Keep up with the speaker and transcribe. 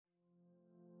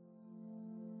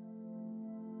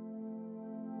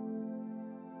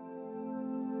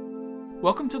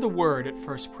Welcome to The Word at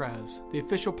First Pres, the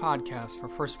official podcast for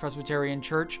First Presbyterian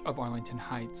Church of Arlington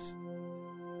Heights.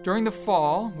 During the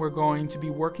fall, we're going to be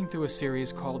working through a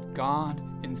series called God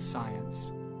in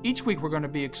Science. Each week we're going to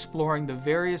be exploring the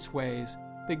various ways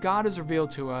that God has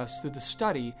revealed to us through the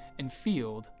study and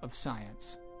field of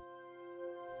science.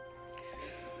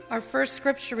 Our first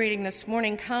scripture reading this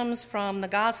morning comes from the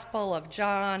Gospel of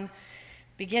John,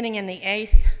 beginning in the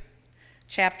 8th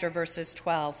chapter, verses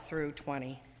 12 through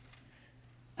 20.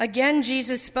 Again,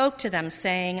 Jesus spoke to them,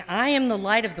 saying, I am the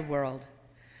light of the world.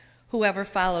 Whoever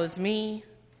follows me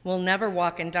will never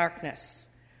walk in darkness,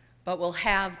 but will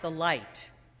have the light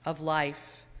of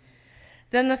life.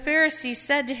 Then the Pharisees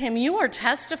said to him, You are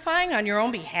testifying on your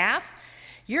own behalf?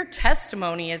 Your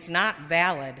testimony is not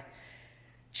valid.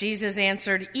 Jesus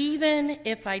answered, Even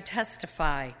if I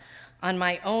testify on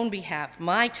my own behalf,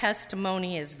 my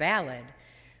testimony is valid,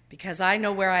 because I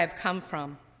know where I have come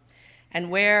from and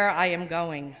where I am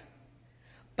going.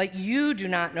 But you do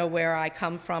not know where I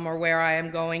come from or where I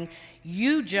am going.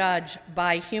 You judge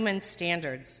by human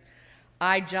standards.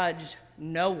 I judge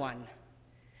no one.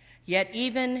 Yet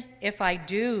even if I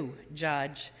do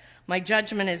judge, my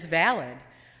judgment is valid.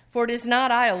 For it is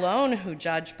not I alone who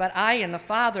judge, but I and the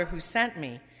Father who sent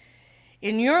me.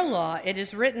 In your law it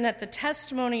is written that the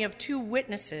testimony of two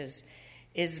witnesses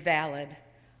is valid.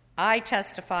 I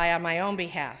testify on my own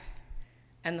behalf,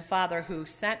 and the Father who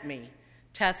sent me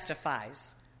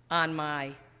testifies on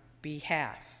my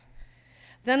behalf.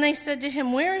 Then they said to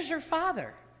him, Where is your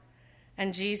Father?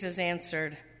 And Jesus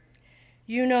answered,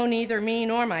 You know neither me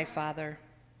nor my Father.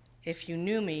 If you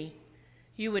knew me,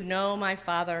 you would know my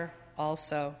Father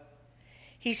also.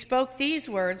 He spoke these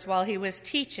words while he was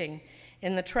teaching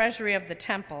in the treasury of the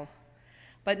temple,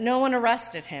 but no one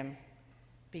arrested him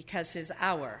because his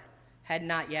hour had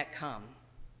not yet come.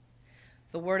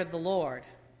 The word of the Lord.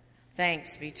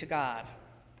 Thanks be to God.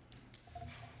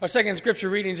 Our second scripture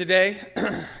reading today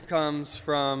comes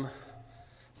from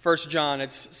 1 John.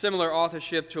 It's similar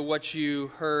authorship to what you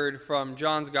heard from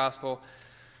John's gospel.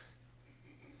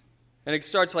 And it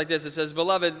starts like this. It says,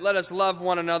 Beloved, let us love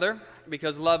one another,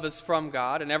 because love is from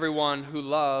God, and everyone who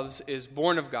loves is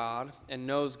born of God and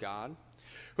knows God.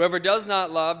 Whoever does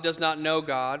not love does not know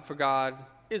God, for God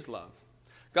is love.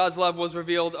 God's love was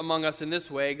revealed among us in this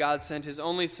way. God sent his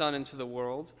only Son into the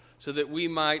world so that we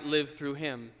might live through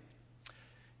him.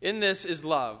 In this is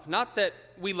love, not that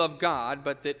we love God,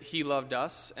 but that he loved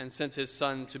us and sent his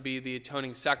Son to be the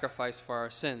atoning sacrifice for our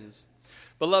sins.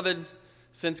 Beloved,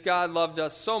 since God loved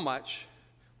us so much,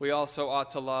 we also ought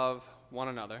to love one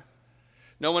another.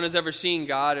 No one has ever seen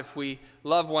God. If we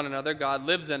love one another, God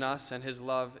lives in us, and his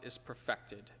love is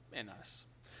perfected in us.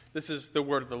 This is the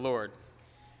word of the Lord.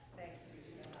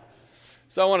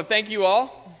 So I want to thank you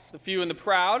all, the few and the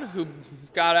proud who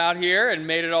got out here and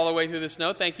made it all the way through the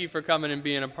snow. Thank you for coming and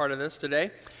being a part of this today.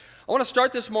 I want to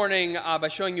start this morning by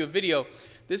showing you a video.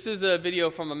 This is a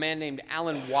video from a man named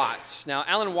Alan Watts. Now,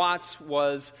 Alan Watts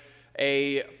was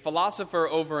a philosopher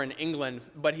over in England,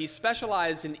 but he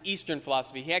specialized in Eastern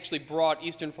philosophy. He actually brought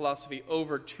Eastern philosophy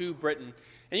over to Britain.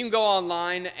 And you can go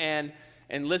online and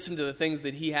listen to the things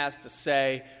that he has to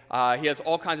say. He has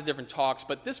all kinds of different talks,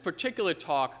 but this particular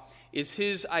talk is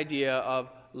his idea of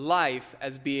life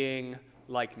as being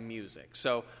like music.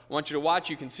 So I want you to watch.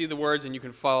 You can see the words and you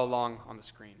can follow along on the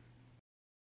screen.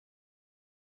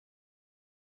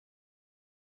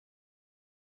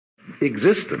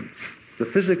 Existence, the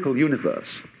physical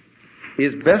universe,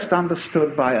 is best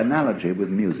understood by analogy with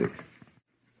music.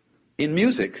 In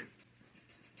music,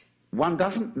 one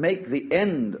doesn't make the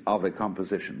end of a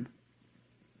composition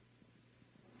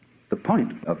the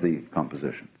point of the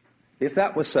composition. If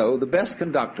that were so, the best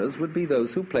conductors would be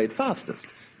those who played fastest.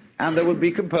 And there would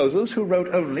be composers who wrote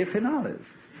only finales.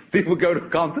 People go to a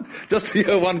concert just to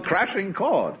hear one crashing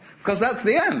chord, because that's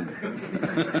the end.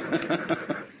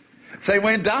 Same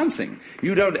way in dancing.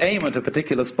 You don't aim at a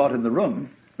particular spot in the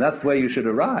room. That's where you should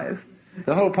arrive.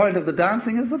 The whole point of the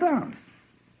dancing is the dance.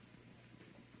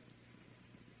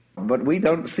 But we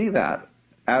don't see that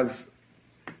as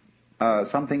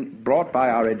something brought by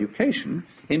our education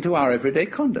into our everyday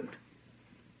conduct.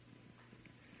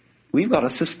 We've got a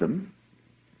system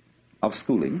of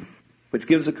schooling which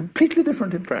gives a completely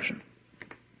different impression.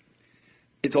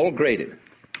 It's all graded.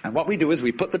 And what we do is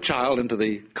we put the child into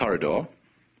the corridor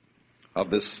of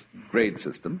this grade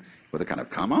system with a kind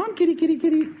of, come on, kitty, kitty,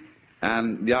 kitty.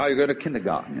 And yeah, you go to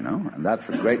kindergarten, you know. And that's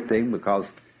a great thing, because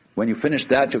when you finish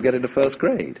that, you'll get into first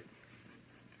grade.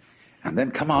 And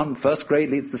then, come on, first grade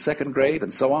leads to second grade,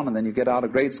 and so on. And then you get out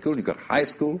of grade school, and you've got high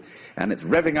school, and it's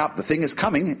revving up. The thing is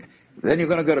coming. Then you're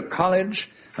going to go to college,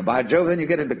 and by Jove, then you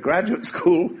get into graduate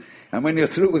school, and when you're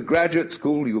through with graduate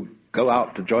school, you go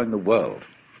out to join the world.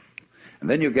 And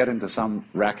then you get into some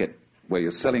racket where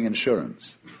you're selling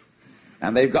insurance,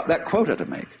 and they've got that quota to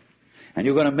make, and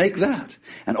you're going to make that.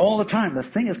 And all the time, the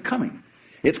thing is coming.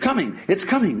 It's coming. It's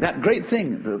coming. That great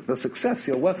thing, the success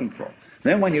you're working for.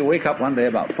 Then when you wake up one day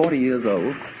about 40 years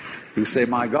old, you say,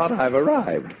 my God, I've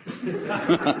arrived.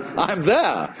 I'm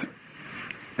there.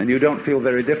 And you don't feel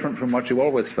very different from what you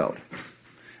always felt.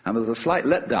 And there's a slight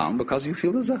letdown because you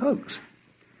feel there's a hoax.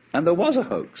 And there was a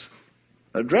hoax.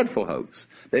 A dreadful hoax.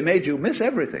 They made you miss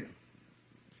everything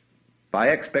by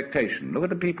expectation. Look at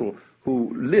the people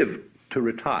who live to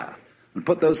retire and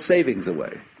put those savings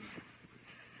away.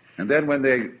 And then when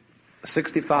they're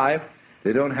 65,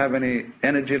 they don't have any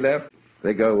energy left.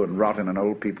 They go and rot in an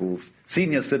old people's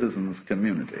senior citizens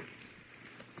community.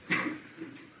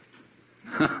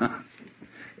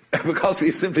 Because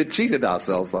we've simply cheated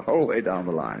ourselves the whole way down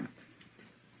the line.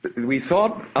 We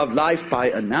thought of life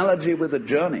by analogy with a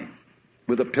journey,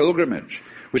 with a pilgrimage,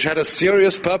 which had a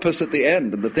serious purpose at the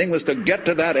end, and the thing was to get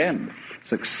to that end,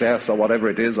 success or whatever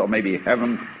it is, or maybe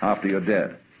heaven after you're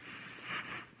dead.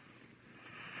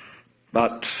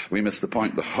 But we missed the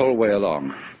point the whole way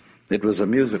along. It was a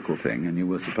musical thing, and you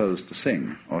were supposed to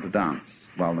sing or to dance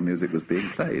while the music was being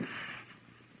played.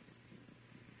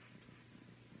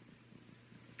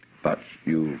 But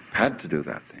you had to do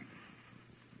that thing.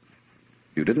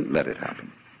 You didn't let it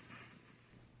happen.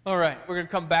 All right, we're going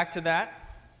to come back to that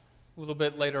a little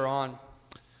bit later on.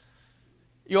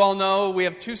 You all know we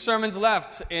have 2 sermons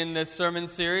left in this sermon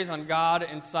series on God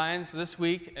and science this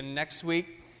week and next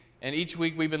week. And each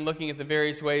week we've been looking at the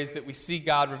various ways that we see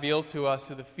God revealed to us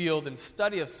through the field and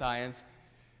study of science.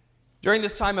 During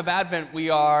this time of Advent, we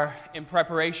are in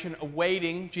preparation,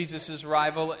 awaiting Jesus'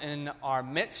 arrival in our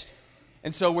midst.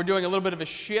 And so we're doing a little bit of a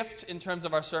shift in terms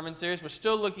of our sermon series. We're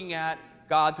still looking at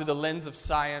God through the lens of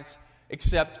science,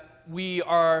 except we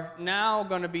are now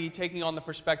going to be taking on the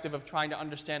perspective of trying to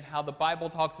understand how the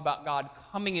Bible talks about God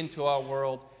coming into our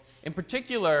world, in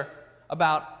particular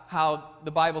about how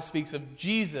the Bible speaks of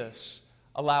Jesus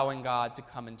allowing God to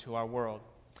come into our world.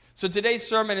 So today's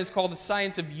sermon is called The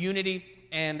Science of Unity,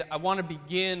 and I want to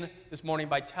begin this morning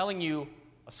by telling you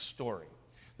a story.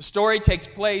 The story takes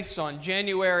place on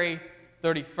January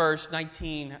 31st,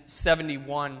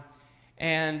 1971,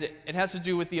 and it has to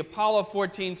do with the Apollo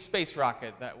 14 space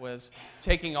rocket that was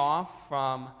taking off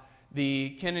from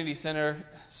the Kennedy Center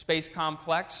Space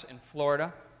Complex in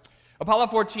Florida. Apollo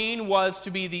 14 was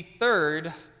to be the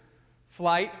 3rd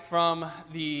flight from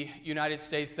the United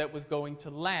States that was going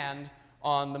to land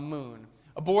on the moon.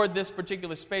 Aboard this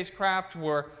particular spacecraft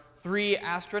were 3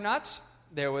 astronauts.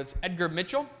 There was Edgar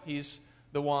Mitchell. He's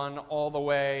the one all the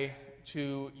way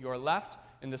to your left.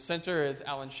 In the center is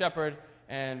Alan Shepard,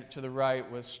 and to the right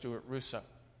was Stuart Russo.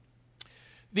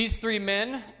 These 3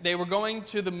 men, they were going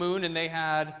to the moon, and they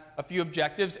had a few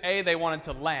objectives. A, they wanted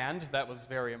to land. That was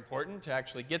very important to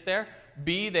actually get there.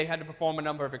 B, they had to perform a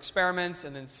number of experiments.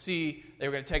 And then C, they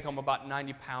were going to take home about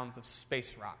 90 pounds of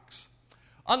space rocks.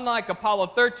 Unlike Apollo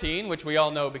 13, which we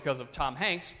all know because of Tom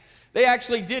Hanks, they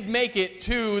actually did make it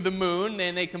to the moon,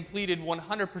 and they completed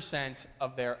 100%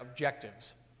 of their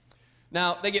objectives.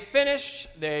 Now, they get finished,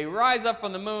 they rise up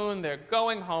from the moon, they're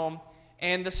going home,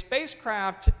 and the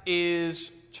spacecraft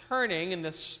is turning in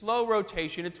this slow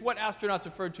rotation. It's what astronauts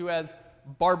refer to as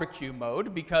barbecue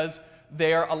mode, because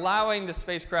they're allowing the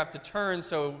spacecraft to turn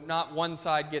so not one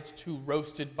side gets too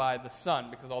roasted by the sun,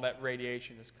 because all that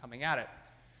radiation is coming at it.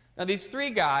 Now, these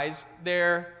 3 guys,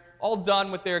 they're all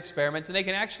done with their experiments, and they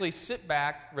can actually sit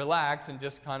back, relax, and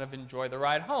just kind of enjoy the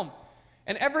ride home.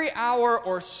 And every hour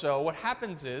or so, what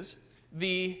happens is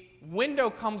the window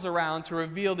comes around to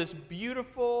reveal this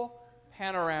beautiful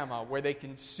panorama where they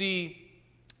can see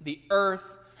the earth,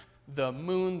 the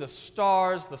moon, the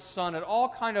stars, the sun. It all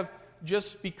kind of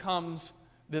just becomes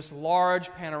this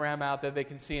large panorama out there they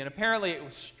can see. And apparently it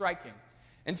was striking.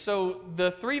 And so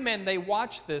the 3 men, they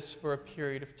watched this for a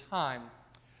period of time.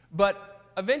 But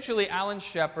eventually Alan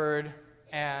Shepard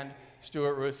and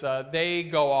Stuart Russo, they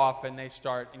go off and they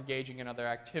start engaging in other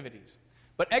activities.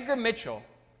 But Edgar Mitchell,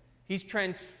 he's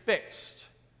transfixed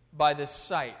by this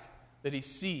sight that he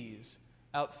sees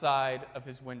outside of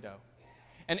his window.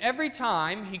 And every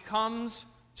time he comes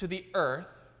to the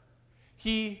earth,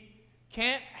 he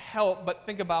can't help but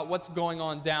think about what's going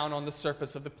on down on the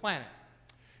surface of the planet.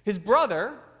 His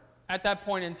brother, at that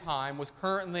point in time, was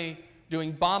currently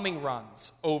doing bombing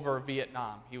runs over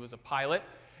Vietnam. He was a pilot.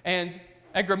 And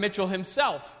Edgar Mitchell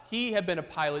himself, he had been a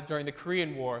pilot during the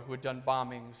Korean War who had done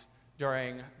bombings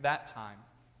during that time.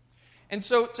 And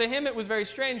so to him it was very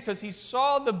strange because he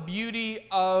saw the beauty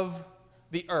of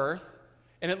the earth,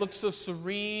 and it looked so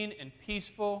serene and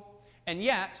peaceful, and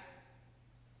yet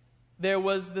there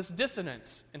was this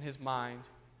dissonance in his mind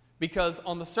because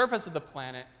on the surface of the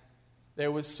planet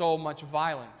there was so much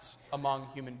violence among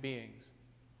human beings.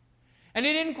 And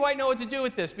he didn't quite know what to do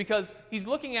with this because he's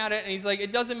looking at it and he's like,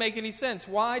 it doesn't make any sense.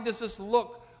 Why does this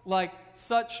look like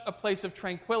such a place of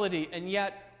tranquility, and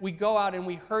yet we go out and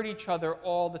we hurt each other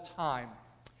all the time?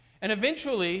 And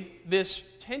eventually, this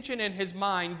tension in his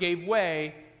mind gave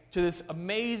way to this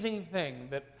amazing thing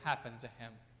that happened to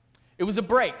him. It was a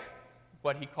break,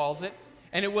 what he calls it,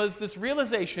 and it was this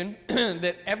realization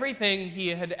that everything he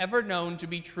had ever known to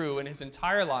be true in his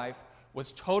entire life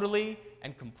was totally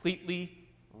and completely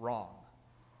wrong.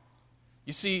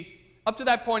 You see, up to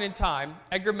that point in time,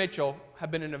 Edgar Mitchell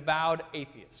had been an avowed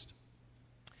atheist.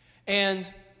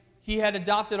 And he had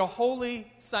adopted a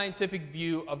wholly scientific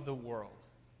view of the world.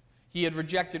 He had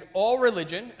rejected all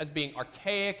religion as being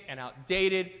archaic and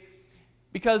outdated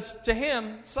because to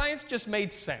him, science just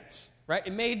made sense, right?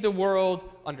 It made the world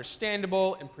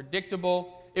understandable and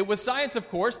predictable. It was science, of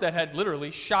course, that had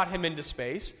literally shot him into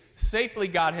space, safely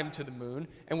got him to the moon,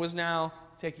 and was now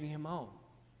taking him home.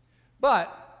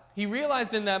 But he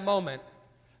realized in that moment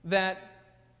that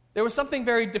there was something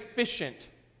very deficient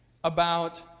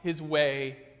about his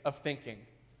way of thinking.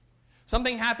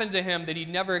 Something happened to him that he'd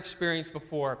never experienced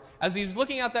before. As he was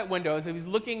looking out that window, as he was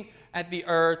looking at the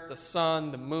earth, the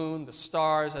sun, the moon, the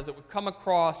stars, as it would come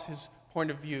across his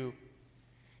point of view,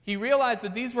 he realized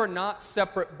that these were not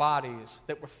separate bodies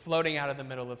that were floating out of the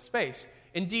middle of space.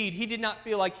 Indeed, he did not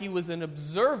feel like he was an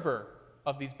observer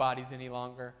of these bodies any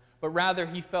longer, but rather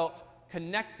he felt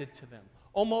connected to them,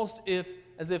 almost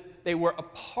as if they were a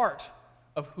part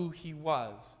of who he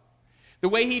was. The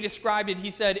way he described it,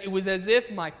 he said, it was as if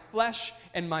my flesh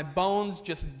and my bones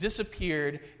just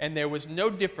disappeared and there was no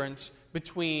difference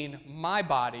between my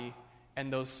body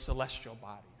and those celestial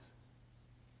bodies.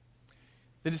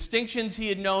 The distinctions he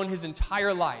had known his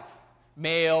entire life,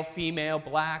 male, female,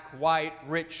 black, white,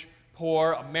 rich,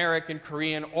 poor, American,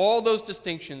 Korean, all those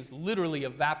distinctions literally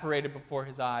evaporated before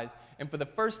his eyes. And for the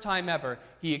first time ever,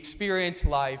 he experienced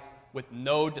life with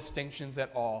no distinctions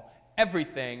at all.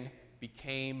 Everything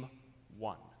became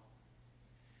one.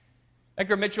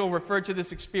 Edgar Mitchell referred to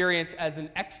this experience as an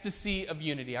ecstasy of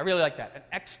unity. I really like that, an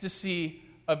ecstasy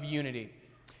of unity.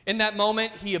 In that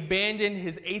moment, he abandoned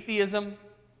his atheism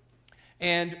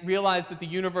and realized that the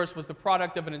universe was the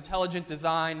product of an intelligent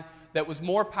design that was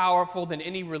more powerful than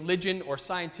any religion or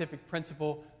scientific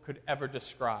principle could ever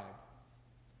describe.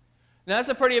 Now, that's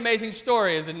a pretty amazing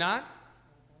story, is it not?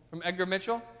 From Edgar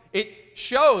Mitchell. It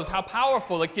shows how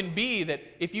powerful it can be that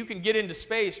if you can get into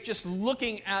space, just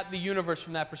looking at the universe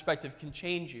from that perspective can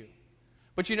change you.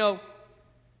 But you know,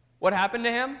 what happened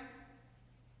to him?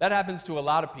 That happens to a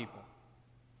lot of people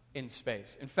in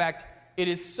space. In fact, it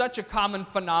is such a common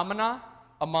phenomena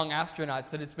among astronauts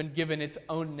that it's been given its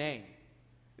own name.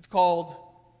 It's called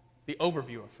the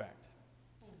overview effect.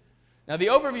 Now, the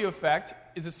overview effect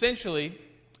is essentially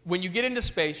when you get into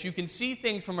space, you can see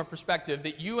things from a perspective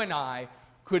that you and I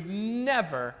could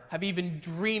never have even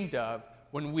dreamed of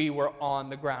when we were on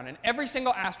the ground. And every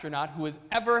single astronaut who has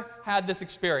ever had this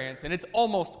experience, and it's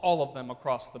almost all of them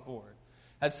across the board,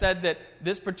 has said that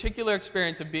this particular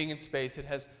experience of being in space, it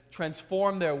has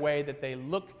transformed their way that they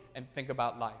look and think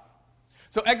about life.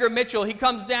 So Edgar Mitchell, he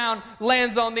comes down,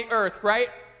 lands on the Earth, right?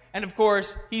 And of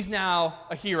course, he's now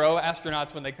a hero.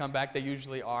 Astronauts, when they come back, they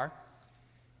usually are.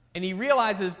 And he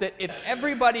realizes that if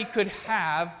everybody could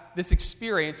have this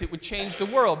experience, it would change the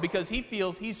world because he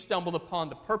feels he's stumbled upon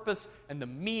the purpose and the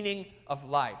meaning of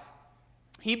life.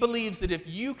 He believes that if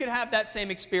you could have that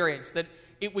same experience, that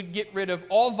it would get rid of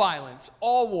all violence,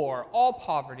 all war, all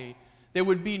poverty. There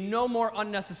would be no more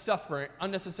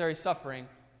unnecessary suffering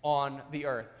on the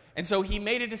earth. And so he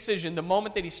made a decision the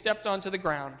moment that he stepped onto the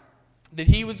ground that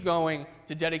he was going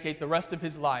to dedicate the rest of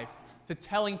his life to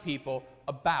telling people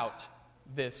about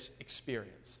this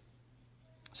experience.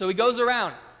 So he goes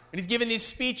around and he's giving these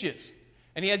speeches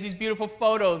and he has these beautiful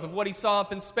photos of what he saw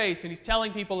up in space and he's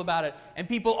telling people about it and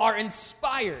people are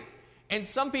inspired. And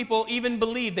some people even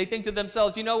believe, they think to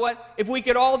themselves, you know what, if we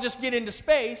could all just get into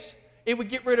space, it would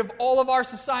get rid of all of our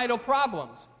societal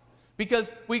problems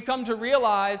because we'd come to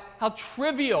realize how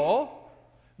trivial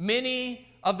many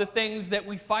of the things that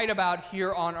we fight about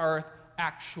here on earth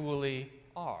actually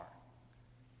are.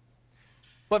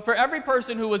 But for every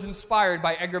person who was inspired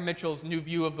by Edgar Mitchell's new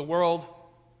view of the world,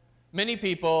 many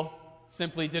people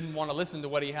simply didn't want to listen to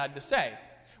what he had to say,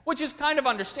 which is kind of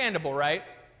understandable, right?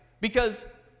 Because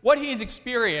what he's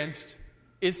experienced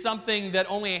is something that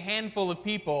only a handful of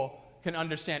people can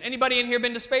understand. Anybody in here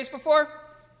been to space before?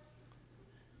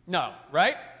 No,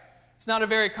 right? It's not a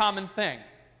very common thing.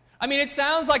 I mean, it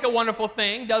sounds like a wonderful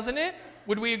thing, doesn't it?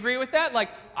 Would we agree with that? Like,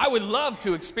 I would love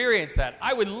to experience that.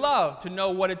 I would love to know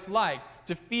what it's like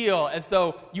to feel as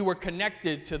though you were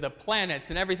connected to the planets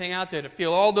and everything out there, to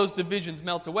feel all those divisions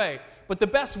melt away. But the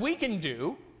best we can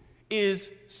do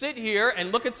is sit here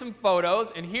and look at some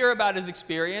photos and hear about his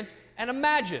experience and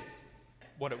imagine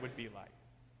what it would be like.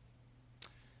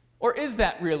 Or is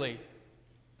that really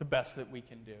the best that we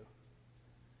can do?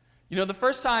 You know, the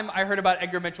first time I heard about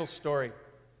Edgar Mitchell's story,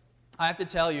 I have to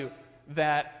tell you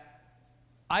that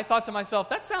I thought to myself,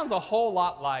 that sounds a whole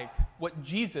lot like what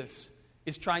Jesus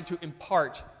is trying to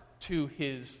impart to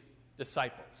his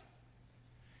disciples.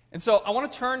 And so I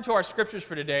want to turn to our scriptures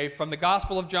for today from the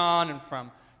Gospel of John and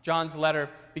from John's letter,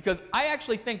 because I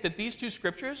actually think that these two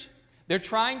scriptures, they're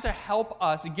trying to help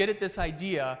us get at this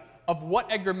idea of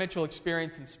what Edgar Mitchell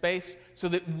experienced in space so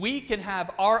that we can have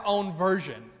our own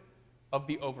version of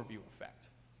the overview effect.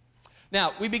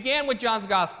 Now, we began with John's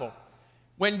Gospel.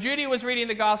 When Judy was reading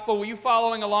the Gospel, were you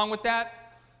following along with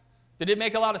that? Did it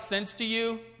make a lot of sense to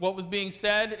you, what was being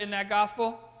said in that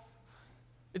Gospel?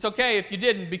 It's okay if you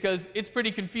didn't, because it's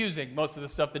pretty confusing, most of the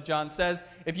stuff that John says.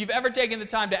 If you've ever taken the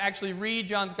time to actually read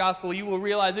John's Gospel, you will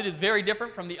realize it is very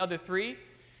different from the other three.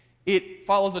 It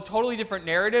follows a totally different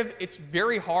narrative. It's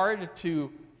very hard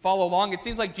to follow along. It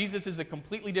seems like Jesus is a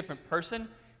completely different person.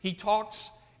 He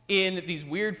talks in these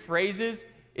weird phrases.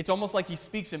 It's almost like he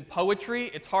speaks in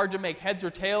poetry. It's hard to make heads or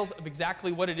tails of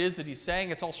exactly what it is that he's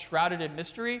saying. It's all shrouded in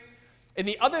mystery. In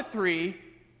the other three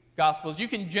Gospels, you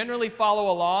can generally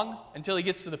follow along until he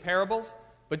gets to the parables.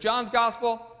 But John's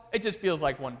Gospel, it just feels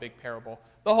like one big parable.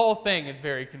 The whole thing is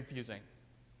very confusing.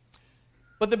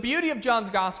 But the beauty of John's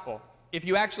Gospel, if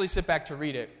you actually sit back to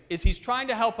read it, is he's trying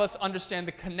to help us understand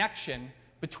the connection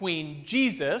between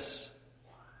Jesus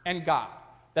and God.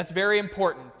 That's very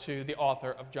important to the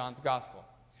author of John's Gospel.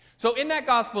 So in that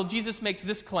Gospel, Jesus makes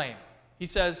this claim. He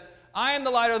says, "I am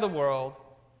the light of the world,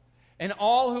 and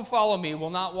all who follow me will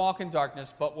not walk in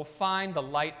darkness, but will find the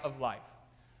light of life."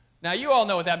 Now, you all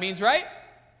know what that means, right?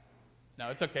 No,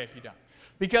 it's okay if you don't,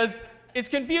 because it's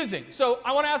confusing. So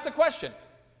I want to ask a question.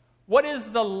 What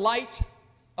is the light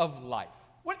of life?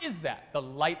 What is that, the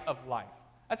light of life?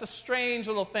 That's a strange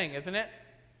little thing, isn't it?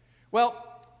 Well,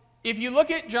 if you look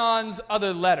at John's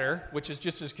other letter, which is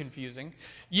just as confusing,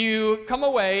 you come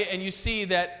away and you see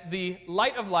that the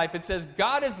light of life, it says,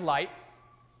 God is light,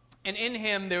 and in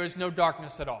him there is no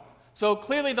darkness at all. So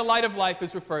clearly the light of life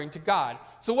is referring to God.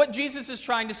 So what Jesus is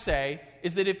trying to say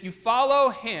is that if you follow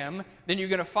him, then you're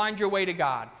going to find your way to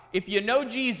God. If you know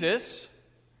Jesus,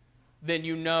 then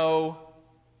you know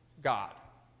God.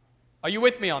 Are you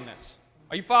with me on this?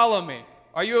 Are you following me?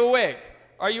 Are you awake?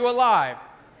 Are you alive?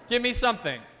 Give me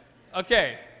something.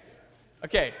 Okay.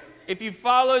 If you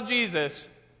follow Jesus,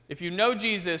 if you know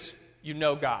Jesus, you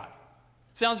know God.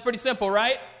 Sounds pretty simple,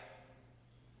 right?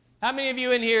 How many of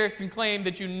you in here can claim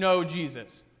that you know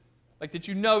Jesus? Like that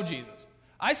you know Jesus?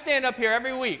 I stand up here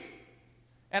every week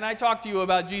and I talk to you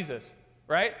about Jesus,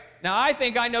 right? Now I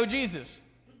think I know Jesus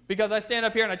because I stand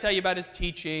up here and I tell you about his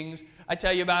teachings. I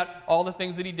tell you about all the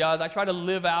things that he does. I try to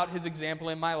live out his example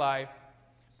in my life.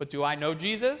 But do I know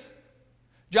Jesus?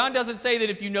 John doesn't say that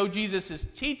if you know Jesus'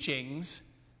 teachings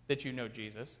that you know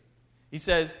Jesus. He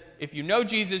says, if you know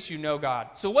Jesus, you know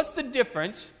God. So what's the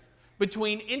difference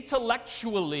between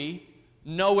intellectually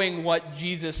knowing what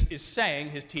Jesus is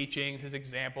saying, his teachings, his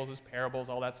examples, his parables,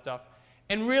 all that stuff,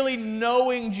 and really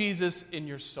knowing Jesus in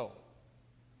your soul?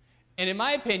 And in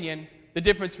my opinion, the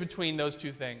difference between those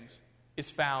two things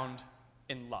is found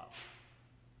in love.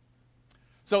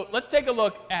 So let's take a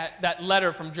look at that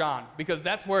letter from John, because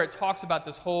that's where it talks about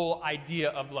this whole idea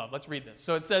of love. Let's read this.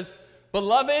 So it says,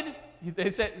 beloved,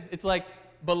 it's like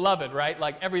beloved, right?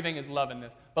 Like everything is love in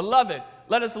this. Beloved,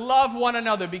 let us love one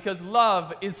another because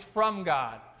love is from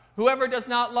God. Whoever does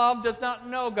not love does not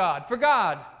know God, for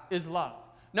God is love.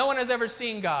 No one has ever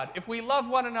seen God. If we love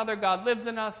one another, God lives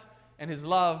in us, and his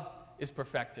love is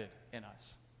perfected in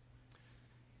us.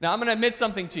 Now, I'm going to admit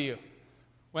something to you.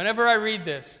 Whenever I read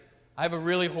this, I have a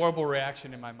really horrible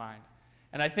reaction in my mind.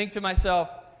 And I think to myself,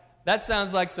 that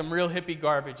sounds like some real hippie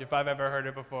garbage if I've ever heard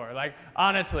it before. Like,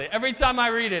 honestly, every time I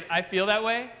read it, I feel that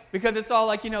way because it's all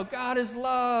like, God is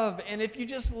love. And if you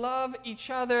just love each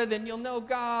other, then you'll know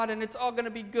God and it's all going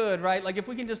to be good, right? Like, if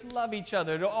we can just love each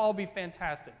other, it'll all be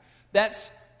fantastic.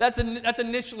 That's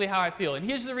initially how I feel. And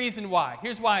here's the reason why.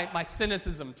 Here's why my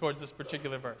cynicism towards this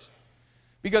particular verse.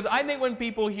 Because I think when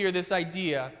people hear this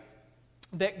idea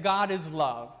that God is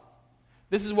love,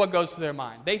 this is what goes through their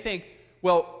mind. They think,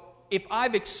 well, if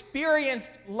I've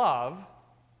experienced love,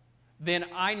 then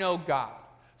I know God.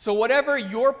 So whatever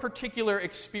your particular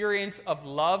experience of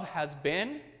love has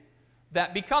been,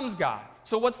 that becomes God.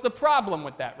 So what's the problem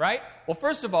with that, right? Well,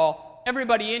 first of all,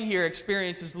 everybody in here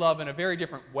experiences love in a very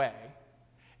different way.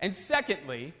 And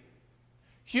secondly,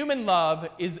 human love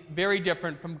is very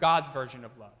different from God's version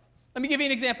of love. Let me give you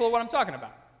an example of what I'm talking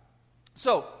about.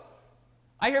 So,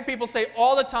 I hear people say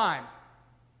all the time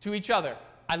to each other,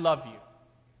 I love you.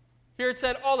 Hear it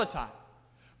said all the time.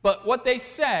 But what they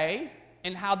say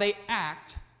and how they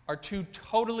act are two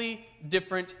totally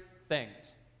different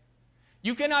things.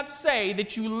 You cannot say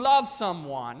that you love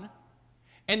someone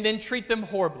and then treat them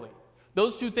horribly.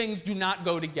 Those two things do not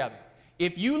go together.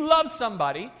 If you love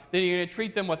somebody, then you're going to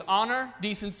treat them with honor,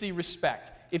 decency,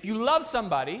 respect. If you love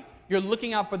somebody, you're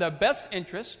looking out for their best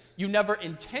interests, you never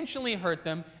intentionally hurt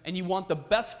them, and you want the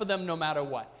best for them no matter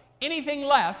what. Anything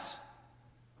less,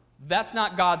 that's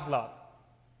not God's love.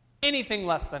 Anything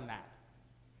less than that.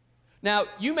 Now,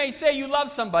 you may say you love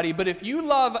somebody, but if you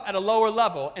love at a lower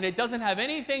level, and it doesn't have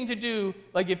anything to do,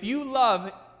 like if you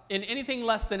love in anything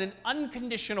less than an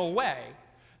unconditional way,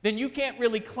 then you can't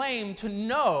really claim to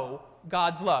know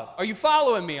God's love. Are you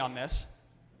following me on this?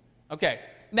 Okay,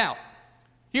 now,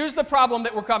 here's the problem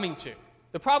that we're coming to.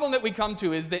 The problem that we come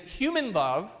to is that human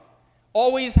love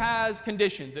always has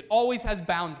conditions. It always has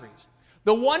boundaries.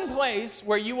 The one place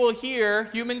where you will hear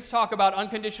humans talk about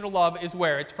unconditional love is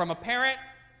where? It's from a parent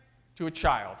to a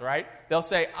child, right? They'll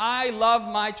say, I love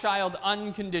my child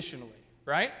unconditionally,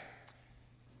 right?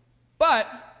 But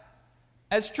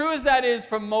as true as that is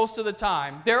for most of the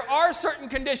time, there are certain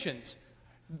conditions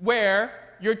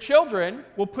where your children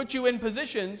will put you in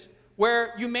positions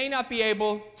where you may not be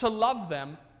able to love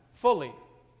them fully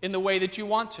in the way that you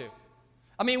want to.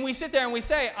 I mean, we sit there and we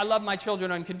say, I love my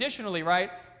children unconditionally, right?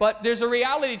 But there's a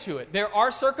reality to it. There are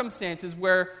circumstances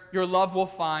where your love will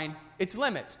find its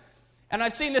limits. And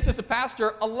I've seen this as a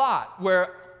pastor a lot,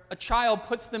 where a child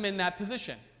puts them in that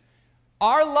position.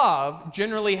 Our love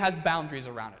generally has boundaries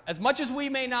around it. As much as we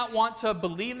may not want to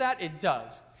believe that, it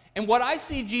does. And what I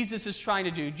see Jesus is trying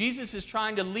to do, Jesus is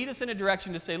trying to lead us in a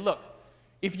direction to say, look,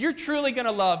 if you're truly going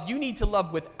to love, you need to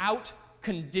love without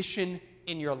condition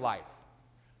in your life.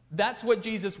 That's what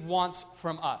Jesus wants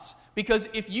from us. Because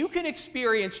if you can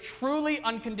experience truly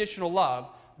unconditional love,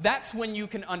 that's when you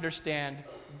can understand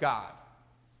God.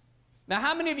 Now,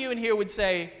 how many of you in here would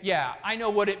say, yeah, I know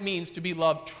what it means to be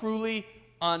loved truly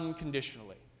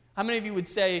unconditionally? How many of you would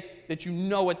say that you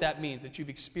know what that means, that you've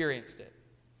experienced it?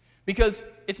 Because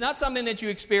it's not something that you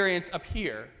experience up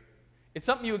here. It's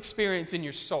something you experience in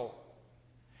your soul.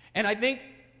 And I think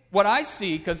what I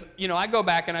see, because, I go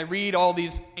back and I read all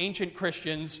these ancient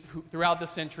Christians throughout the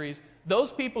centuries,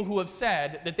 those people who have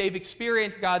said that they've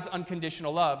experienced God's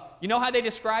unconditional love, you know how they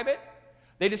describe it?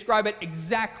 They describe it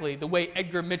exactly the way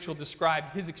Edgar Mitchell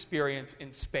described his experience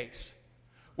in space,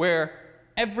 where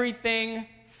everything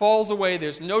falls away,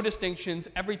 there's no distinctions,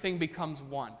 everything becomes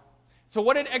one. So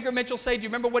what did Edgar Mitchell say? Do you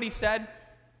remember what he said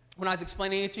when I was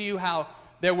explaining it to you, how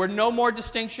there were no more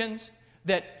distinctions,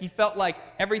 that he felt like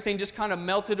everything just kind of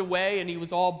melted away and he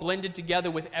was all blended together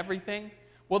with everything?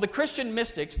 Well, the Christian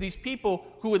mystics, these people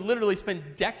who would literally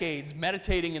spend decades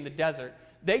meditating in the desert,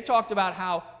 they talked about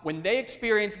how when they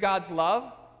experienced God's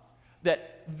love,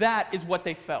 that is what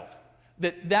they felt.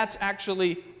 That's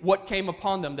actually what came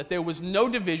upon them, that there was no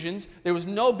divisions, there was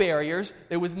no barriers,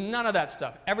 there was none of that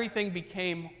stuff. Everything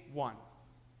became one.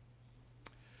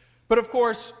 But of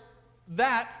course,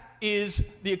 that is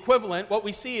the equivalent, what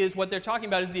we see is what they're talking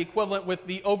about is the equivalent with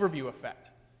the overview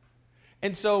effect.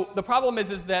 And so the problem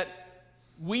is that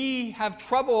we have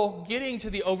trouble getting to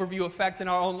the overview effect in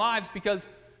our own lives because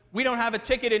we don't have a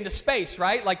ticket into space,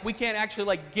 right? Like we can't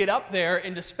actually get up there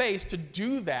into space to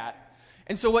do that.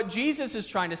 And so what Jesus is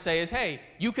trying to say is, hey,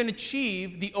 you can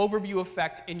achieve the overview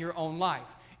effect in your own life.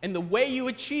 And the way you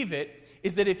achieve it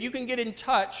is that if you can get in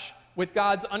touch with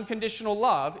God's unconditional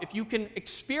love, if you can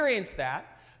experience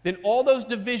that, then all those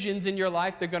divisions in your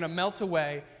life, they're going to melt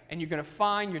away and you're going to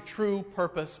find your true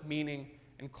purpose, meaning,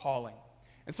 and calling.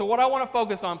 And so what I want to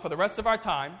focus on for the rest of our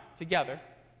time together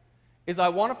is I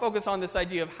want to focus on this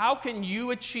idea of how can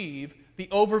you achieve the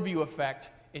overview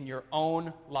effect in your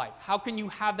own life? How can you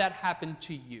have that happen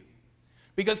to you?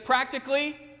 Because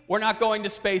practically, we're not going to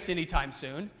space anytime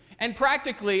soon. And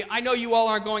practically, I know you all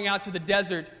aren't going out to the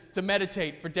desert to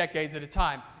meditate for decades at a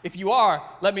time. If you are,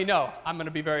 let me know. I'm going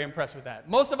to be very impressed with that.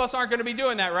 Most of us aren't going to be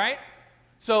doing that, right?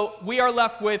 So we are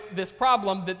left with this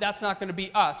problem that that's not going to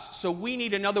be us. So we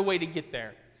need another way to get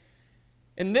there.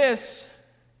 And this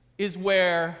is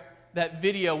where that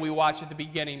video we watched at the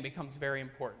beginning becomes very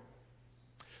important.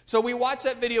 So we watched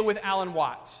that video with Alan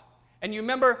Watts. And you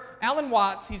remember Alan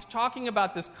Watts, he's talking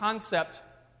about this concept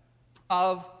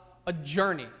of a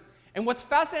journey. And what's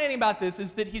fascinating about this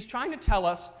is that he's trying to tell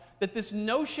us that this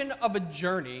notion of a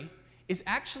journey is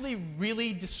actually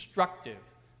really destructive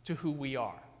to who we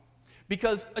are.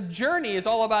 Because a journey is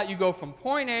all about you go from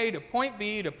point A to point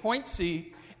B to point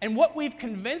C, and what we've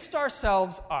convinced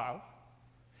ourselves of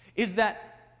is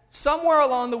that somewhere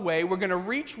along the way we're going to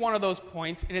reach one of those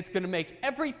points and it's going to make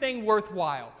everything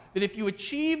worthwhile. That if you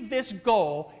achieve this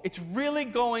goal, it's really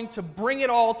going to bring it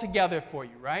all together for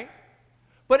you, right?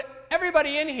 But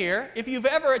everybody in here, if you've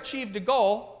ever achieved a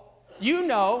goal, you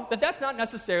know that that's not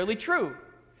necessarily true.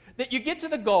 That you get to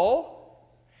the goal,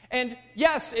 and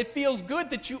yes, it feels good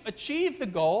that you achieve the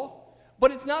goal,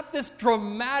 but it's not this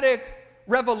dramatic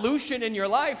revolution in your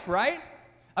life, right?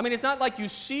 I mean, it's not like you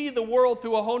see the world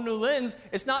through a whole new lens.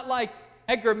 It's not like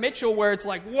Edgar Mitchell where it's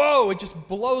like, whoa, it just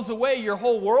blows away your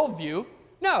whole worldview.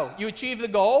 No, you achieve the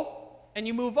goal and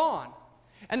you move on.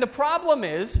 And the problem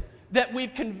is that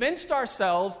we've convinced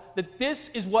ourselves that this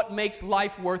is what makes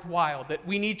life worthwhile, that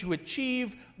we need to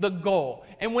achieve the goal.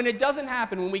 And when it doesn't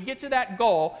happen, when we get to that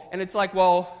goal and it's like,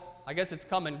 well, I guess it's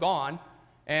come and gone,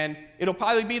 and it'll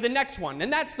probably be the next one.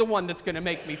 And that's the one that's going to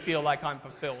make me feel like I'm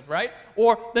fulfilled, right?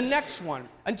 Or the next one.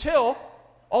 Until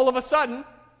all of a sudden,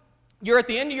 you're at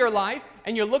the end of your life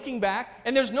and you're looking back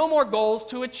and there's no more goals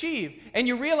to achieve. And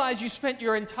you realize you spent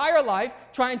your entire life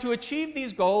trying to achieve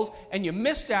these goals and you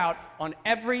missed out on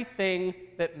everything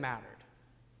that mattered.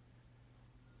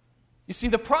 You see,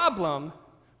 the problem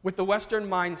with the Western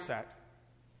mindset,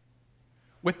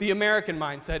 with the American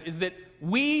mindset, is that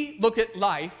we look at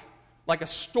life like a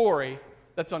story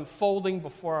that's unfolding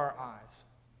before our eyes.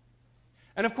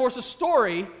 And of course, a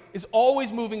story is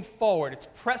always moving forward. It's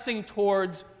pressing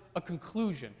towards a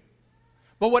conclusion.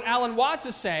 But what Alan Watts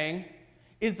is saying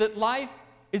is that life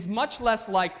is much less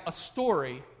like a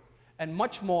story and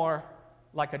much more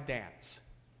like a dance.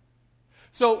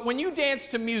 So when you dance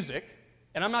to music,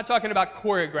 and I'm not talking about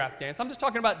choreographed dance, I'm just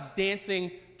talking about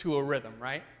dancing to a rhythm,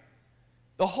 right?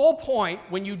 The whole point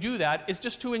when you do that is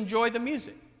just to enjoy the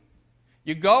music.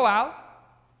 You go out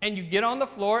and you get on the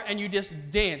floor and you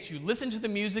just dance. You listen to the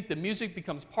music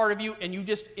becomes part of you, and you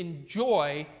just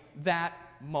enjoy that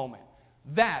moment.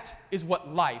 That is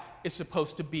what life is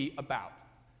supposed to be about.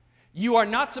 You are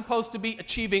not supposed to be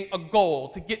achieving a goal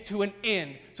to get to an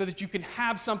end so that you can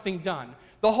have something done.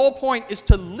 The whole point is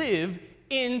to live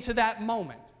into that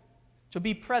moment, to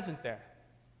be present there.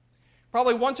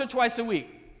 Probably once or twice a week,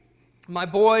 my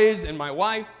boys and my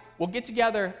wife will get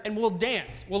together and we'll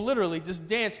dance. We'll literally just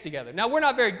dance together. Now, we're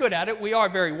not very good at it. We are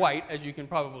very white, as you can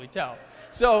probably tell.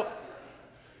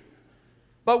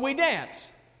 But we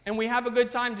dance, and we have a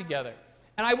good time together.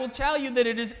 And I will tell you that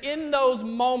it is in those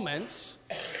moments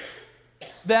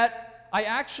that I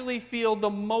actually feel the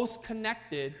most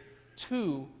connected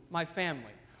to my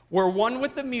family. We're one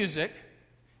with the music,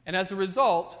 and as a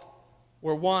result,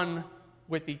 we're one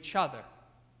with each other.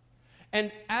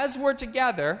 And as we're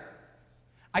together,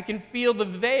 I can feel the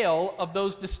veil of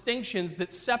those distinctions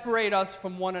that separate us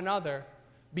from one another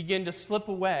begin to slip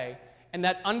away. And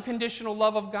that unconditional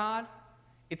love of God,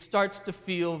 it starts to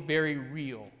feel very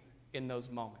real in those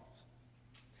moments.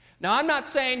 Now, I'm not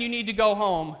saying you need to go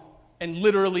home and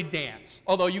literally dance,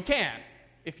 although you can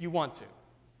if you want to.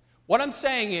 What I'm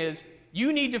saying is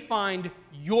you need to find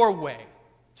your way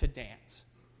to dance.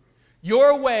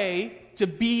 Your way to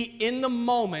be in the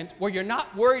moment where you're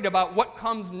not worried about what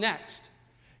comes next.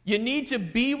 You need to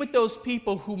be with those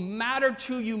people who matter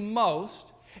to you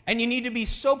most, and you need to be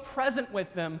so present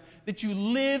with them that you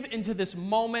live into this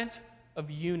moment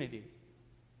of unity.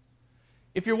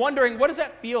 If you're wondering, what does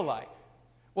that feel like?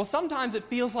 Well, sometimes it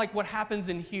feels like what happens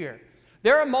in here.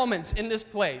 There are moments in this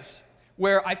place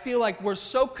where I feel like we're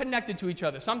so connected to each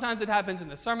other. Sometimes it happens in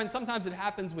the sermon, sometimes it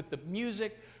happens with the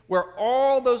music, where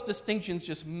all those distinctions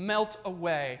just melt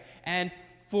away. And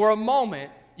for a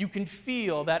moment, you can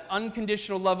feel that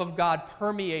unconditional love of God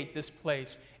permeate this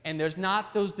place, and there's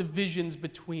not those divisions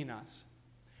between us.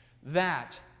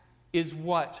 That is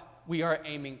what we are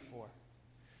aiming for.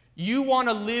 You want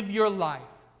to live your life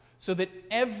so that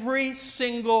every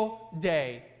single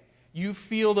day you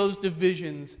feel those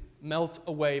divisions melt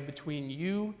away between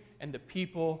you and the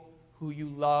people who you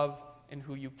love and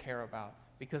who you care about,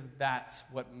 because that's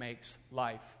what makes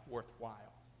life worthwhile.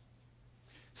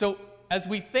 So as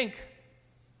we think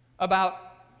about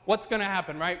what's going to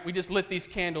happen, right? We just lit these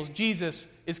candles. Jesus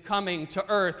is coming to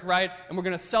earth, right? And we're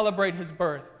going to celebrate his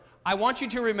birth. I want you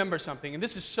to remember something, and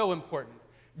this is so important.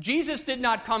 Jesus did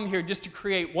not come here just to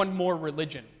create one more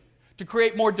religion, to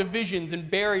create more divisions and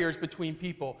barriers between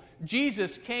people.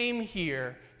 Jesus came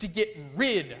here to get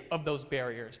rid of those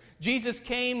barriers. Jesus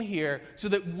came here so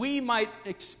that we might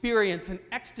experience an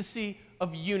ecstasy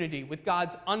of unity with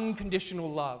God's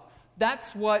unconditional love.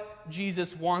 That's what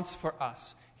Jesus wants for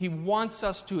us. He wants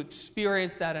us to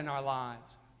experience that in our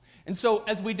lives. And so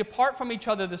as we depart from each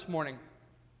other this morning,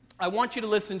 I want you to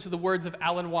listen to the words of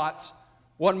Alan Watts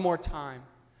one more time,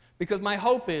 because my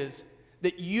hope is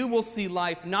that you will see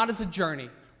life not as a journey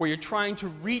where you're trying to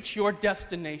reach your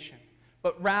destination,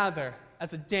 but rather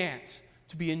as a dance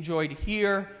to be enjoyed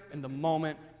here in the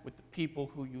moment with the people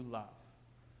who you love.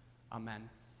 Amen.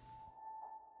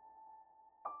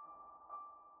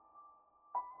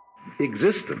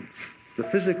 Existence, the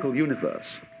physical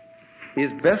universe,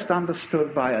 is best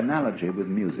understood by analogy with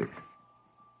music.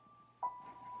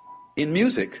 In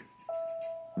music,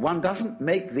 one doesn't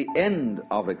make the end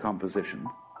of a composition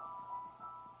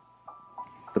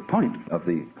the point of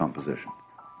the composition.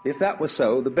 If that were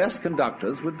so, the best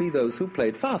conductors would be those who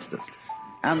played fastest,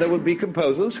 and there would be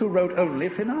composers who wrote only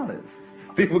finales.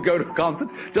 People go to a concert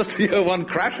just to hear one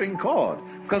crashing chord,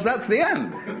 because that's the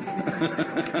end.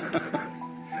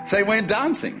 Same way in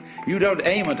dancing. You don't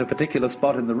aim at a particular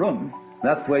spot in the room.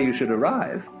 That's where you should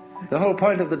arrive. The whole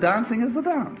point of the dancing is the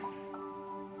dance.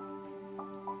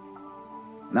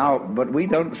 Now, but we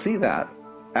don't see that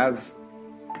as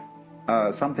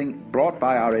something brought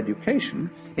by our education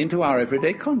into our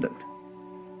everyday conduct.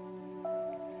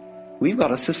 We've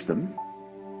got a system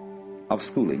of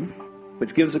schooling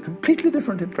which gives a completely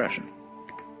different impression.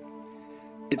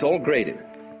 It's all graded.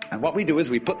 And what we do is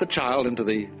we put the child into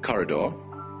the corridor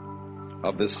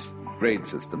of this grade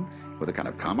system with a kind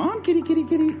of, come on, kitty, kitty,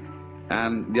 kitty.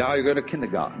 And yeah, you go to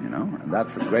kindergarten, and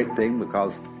that's a great thing,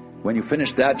 because when you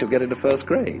finish that, you'll get into first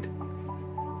grade.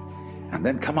 And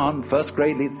then, come on, first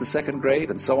grade leads to second grade,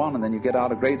 and so on, and then you get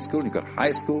out of grade school, and you go to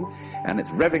high school, and it's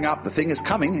revving up, the thing is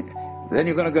coming. Then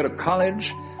you're going to go to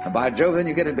college, and by Jove, then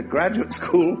you get into graduate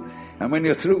school, and when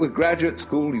you're through with graduate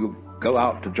school, you go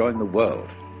out to join the world.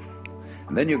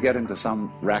 And then you get into some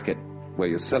racket where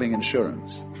you're selling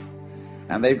insurance,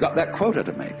 and they've got that quota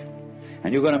to make,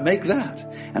 and you're going to make that.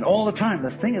 And all the time,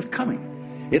 the thing is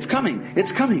coming. It's coming.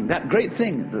 It's coming. That great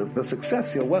thing, the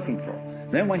success you're working for.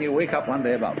 Then when you wake up one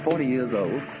day about 40 years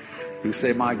old, you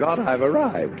say, my God, I've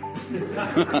arrived.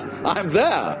 I'm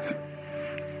there.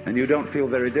 And you don't feel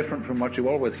very different from what you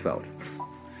always felt.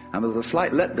 And there's a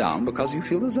slight letdown because you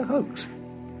feel there's a hoax.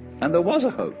 And there was a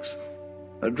hoax.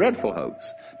 A dreadful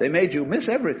hoax. They made you miss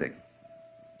everything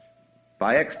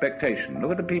by expectation.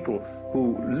 Look at the people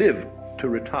who live to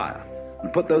retire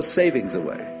and put those savings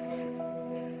away.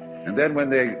 And then when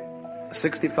they're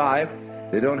 65,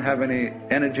 they don't have any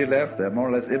energy left, they're more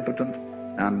or less impotent,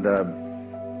 and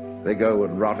they go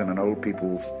and rot in an old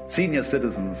people's, senior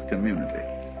citizens community.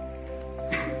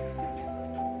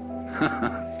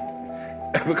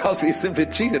 Because we've simply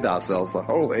cheated ourselves the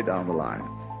whole way down the line.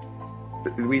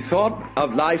 We thought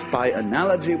of life by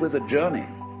analogy with a journey,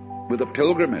 with a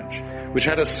pilgrimage, which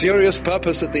had a serious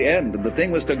purpose at the end, and the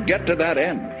thing was to get to that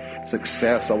end.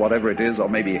 Success or whatever it is, or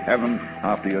maybe heaven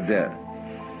after you're dead.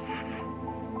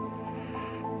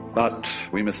 But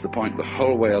we missed the point the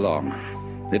whole way along.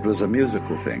 It was a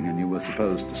musical thing, and you were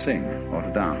supposed to sing or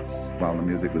to dance while the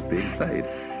music was being played.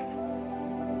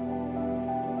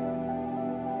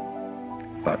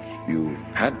 But you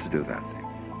had to do that thing.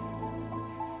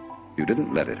 You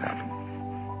didn't let it happen.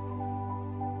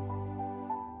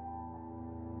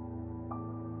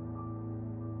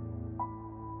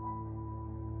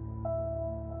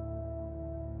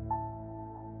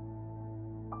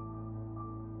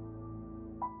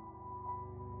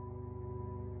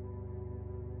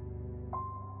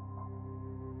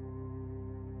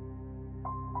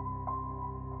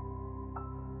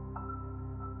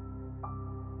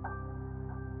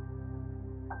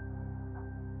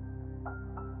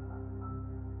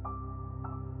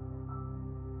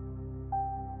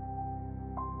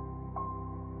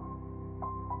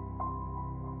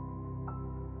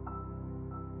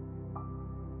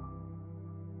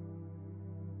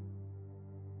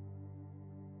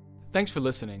 Thanks for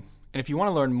listening. And if you want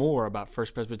to learn more about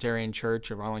First Presbyterian Church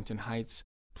of Arlington Heights,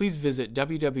 please visit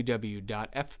www.fpcah.org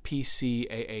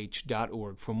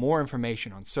for more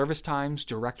information on service times,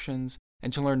 directions,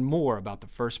 and to learn more about the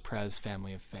First Pres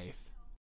family of faith.